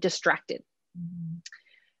to be distracted.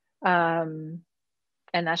 Mm-hmm.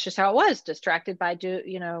 And that's just how it was, distracted by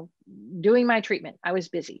doing my treatment. I was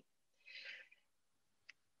busy.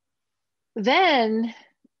 Then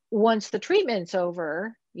once the treatment's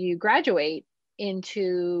over, you graduate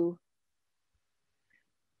into,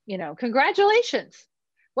 congratulations,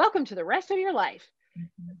 welcome to the rest of your life.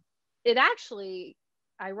 Mm-hmm. It actually,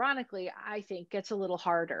 ironically, I think gets a little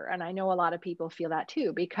harder. And I know a lot of people feel that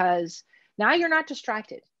too, because now you're not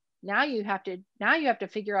distracted. Now you have to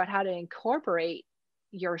figure out how to incorporate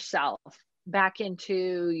yourself back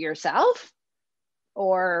into yourself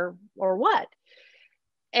or what.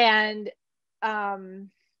 And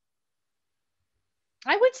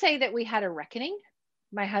I would say that we had a reckoning,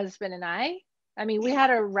 my husband and I. I mean, we had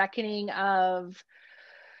a reckoning of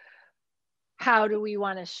how do we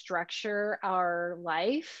want to structure our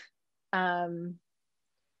life.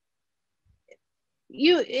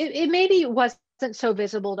 It maybe wasn't so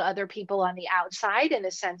visible to other people on the outside, in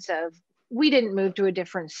the sense of we didn't move to a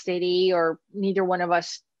different city, or neither one of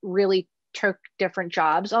us really took different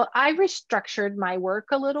jobs. I restructured my work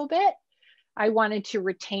a little bit. I wanted to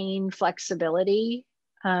retain flexibility.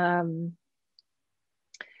 But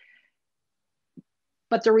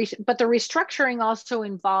the restructuring also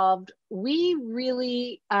involved, we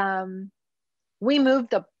really, we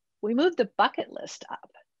moved the bucket list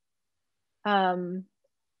up.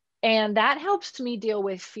 And that helps me deal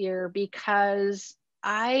with fear, because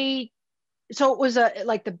so it was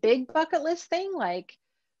like the big bucket list thing, like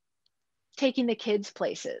taking the kids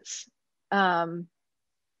places, and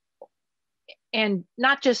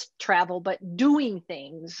not just travel, but doing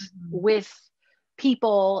things mm-hmm. with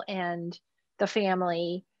people and the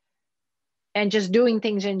family, and just doing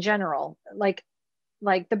things in general, like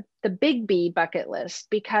the big B bucket list,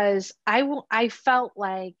 because I felt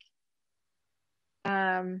like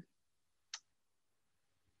I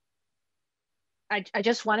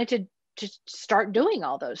just wanted to just start doing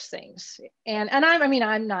all those things. And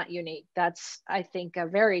I'm not unique. That's, I think, a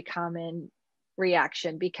very common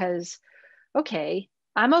reaction because, okay,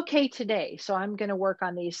 I'm okay today, so I'm going to work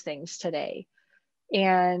on these things today.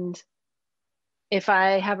 And if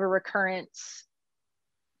I have a recurrence,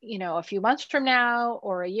 you know, a few months from now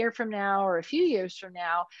or a year from now or a few years from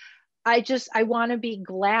now, I want to be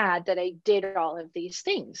glad that I did all of these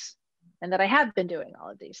things and that I have been doing all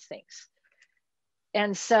of these things.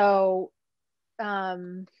 And so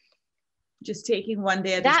just taking one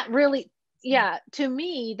day at that really, yeah, to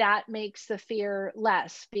me, that makes the fear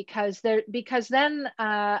less because then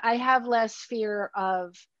I have less fear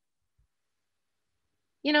of,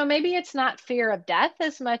 you know, maybe it's not fear of death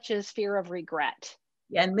as much as fear of regret.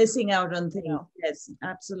 Yeah, and missing out on things. You know? Yes,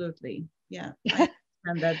 absolutely. Yeah, I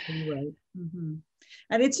understand that very well. Mm-hmm.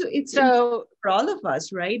 And it's so for all of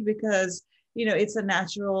us, right? Because you know it's a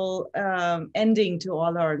natural ending to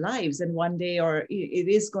all our lives, and one day, or it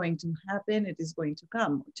is going to happen. It is going to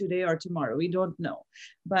come today or tomorrow. We don't know,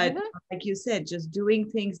 but like you said, just doing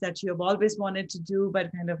things that you have always wanted to do,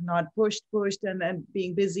 but kind of not pushed, and then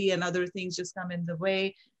being busy, and other things just come in the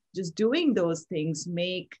way. Just doing those things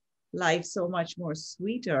make life so much more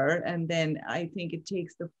sweeter, and then I think it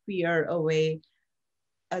takes the fear away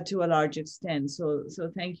to a large extent. So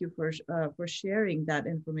thank you for sharing that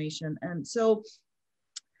information. And so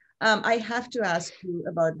I have to ask you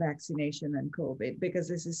about vaccination and COVID because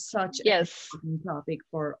this is such an important topic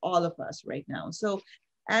for all of us right now. So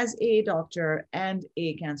as a doctor and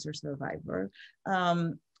a cancer survivor,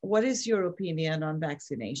 what is your opinion on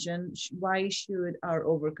vaccination? Why should our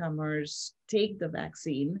overcomers take the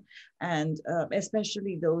vaccine? And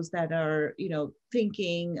especially those that are, you know,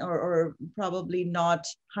 thinking or probably not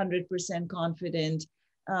 100% confident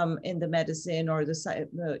in the medicine or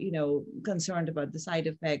the, you know, concerned about the side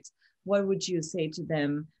effects. What would you say to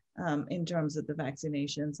them in terms of the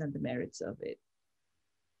vaccinations and the merits of it?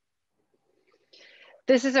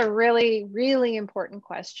 This is a really, really important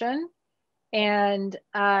question. And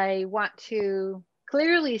I want to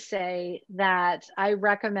clearly say that I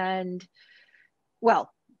recommend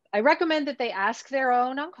that they ask their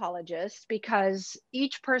own oncologist because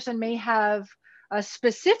each person may have a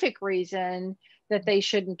specific reason that they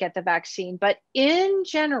shouldn't get the vaccine. But in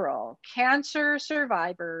general, cancer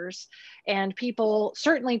survivors and people,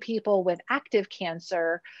 certainly people with active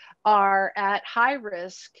cancer, are at high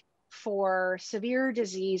risk for severe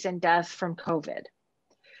disease and death from COVID,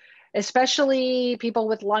 especially people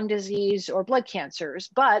with lung disease or blood cancers,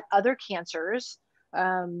 but other cancers,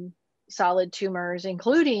 solid tumors,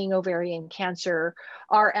 including ovarian cancer,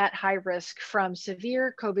 are at high risk from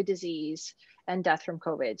severe COVID disease and death from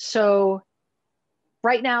COVID. So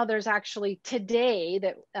right now, there's actually today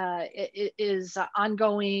that is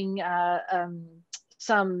ongoing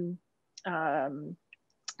some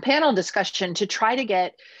panel discussion to try to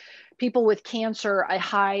get people with cancer a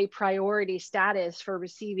high priority status for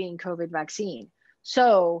receiving COVID vaccine.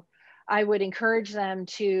 So I would encourage them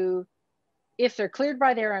to, if they're cleared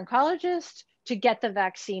by their oncologist, to get the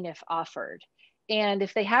vaccine if offered. And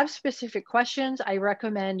if they have specific questions, I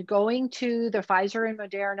recommend going to the Pfizer and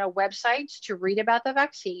Moderna websites to read about the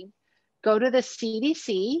vaccine, go to the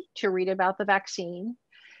CDC to read about the vaccine.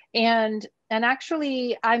 And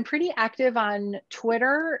actually, I'm pretty active on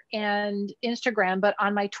Twitter and Instagram, but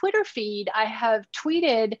on my Twitter feed, I have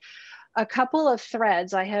tweeted a couple of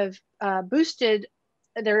threads. I have boosted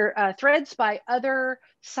their threads by other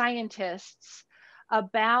scientists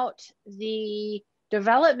about the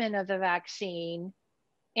development of the vaccine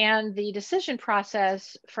and the decision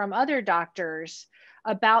process from other doctors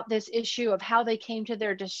about this issue of how they came to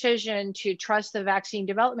their decision to trust the vaccine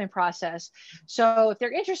development process. So if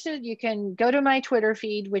they're interested, you can go to my Twitter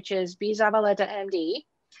feed, which is B Zavaleta MD,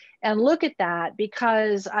 and look at that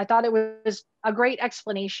because I thought it was a great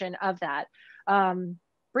explanation of that.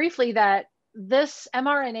 Briefly, that this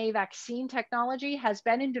mRNA vaccine technology has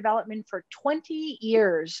been in development for 20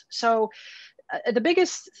 years. So the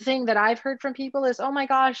biggest thing that I've heard from people is, oh my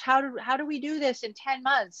gosh, how do we do this in 10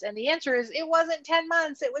 months? And the answer is, it wasn't 10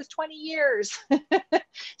 months, it was 20 years.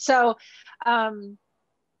 So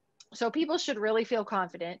people should really feel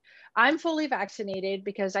confident. I'm fully vaccinated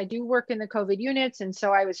because I do work in the COVID units. And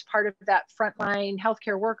so I was part of that frontline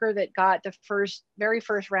healthcare worker that got the very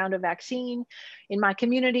first round of vaccine. In my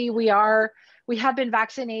community, we have been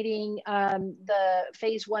vaccinating the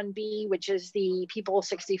phase 1B, which is the people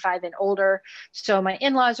 65 and older. So my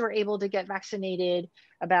in-laws were able to get vaccinated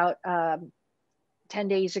about 10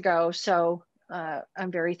 days ago. So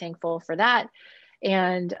I'm very thankful for that.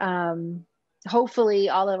 And hopefully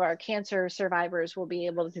all of our cancer survivors will be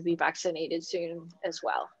able to be vaccinated soon as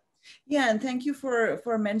well. Yeah, and thank you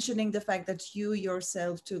for mentioning the fact that you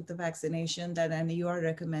yourself took the vaccination, that and you are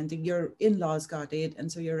recommending, your in-laws got it,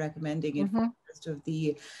 and so you're recommending it for the rest of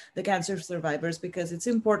the cancer survivors, because it's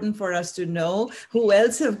important for us to know who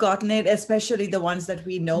else have gotten it, especially the ones that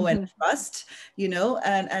we know and trust, you know,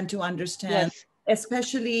 and to understand. Yes.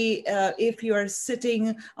 Especially if you are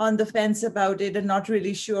sitting on the fence about it and not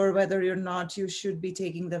really sure whether or not you should be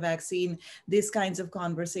taking the vaccine, these kinds of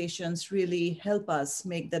conversations really help us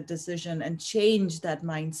make that decision and change that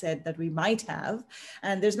mindset that we might have.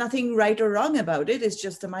 And there's nothing right or wrong about it. It's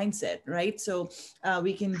just a mindset, right? So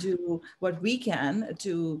we can do what we can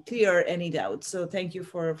to clear any doubts. So thank you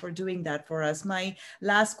for doing that for us. My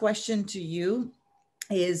last question to you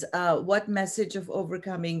is what message of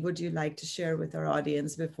overcoming would you like to share with our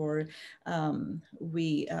audience before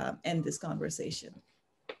we end this conversation?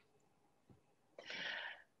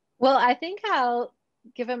 Well, I think I'll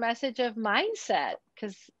give a message of mindset,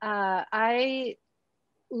 because I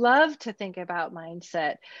love to think about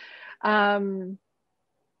mindset. There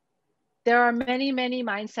are many, many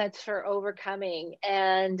mindsets for overcoming.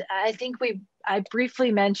 And I think I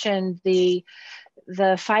briefly mentioned the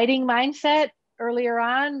fighting mindset earlier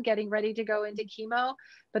on, getting ready to go into chemo,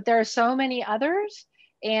 but there are so many others.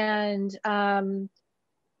 And I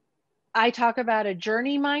talk about a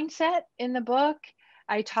journey mindset in the book.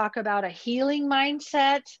 I talk about a healing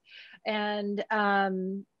mindset. And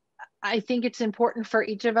I think it's important for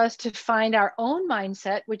each of us to find our own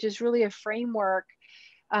mindset, which is really a framework.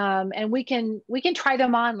 And we can try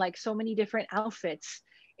them on like so many different outfits.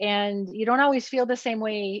 And you don't always feel the same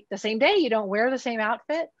way the same day. You don't wear the same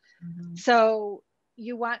outfit. So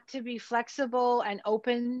you want to be flexible and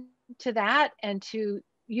open to that, and to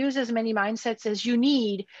use as many mindsets as you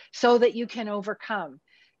need so that you can overcome.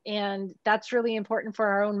 And that's really important for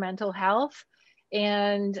our own mental health.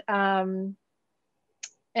 And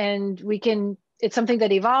it's something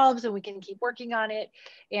that evolves, and we can keep working on it.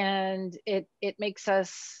 And it makes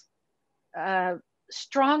us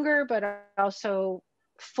stronger, but also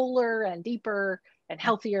fuller and deeper and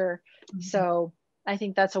healthier. So I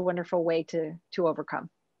think that's a wonderful way to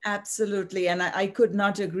overcome. Absolutely. And I could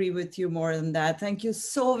not agree with you more than that. Thank you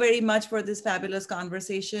so very much for this fabulous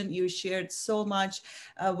conversation. You shared so much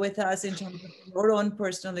with us in terms of your own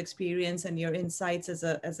personal experience and your insights as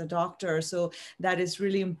a doctor. So that is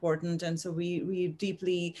really important. And so we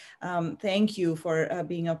deeply thank you for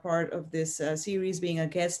being a part of this series, being a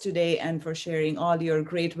guest today, and for sharing all your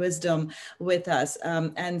great wisdom with us.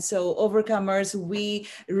 And so Overcomers, we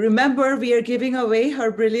are giving away her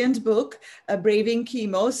brilliant book, Braving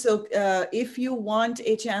Chemo. So if you want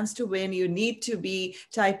a chance to win, you need to be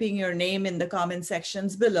typing your name in the comment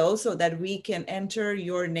sections below so that we can enter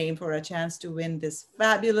your name for a chance to win this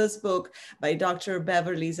fabulous book by Dr.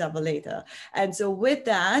 Beverly Zavaleta. And so with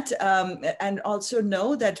that, and also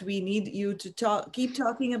know that we need you to keep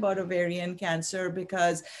talking about ovarian cancer,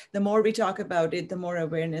 because the more we talk about it, the more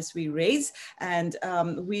awareness we raise. And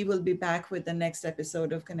we will be back with the next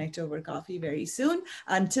episode of Connect Over Coffee very soon.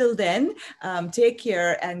 Until then, take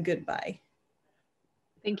care and goodbye.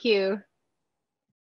 Thank you.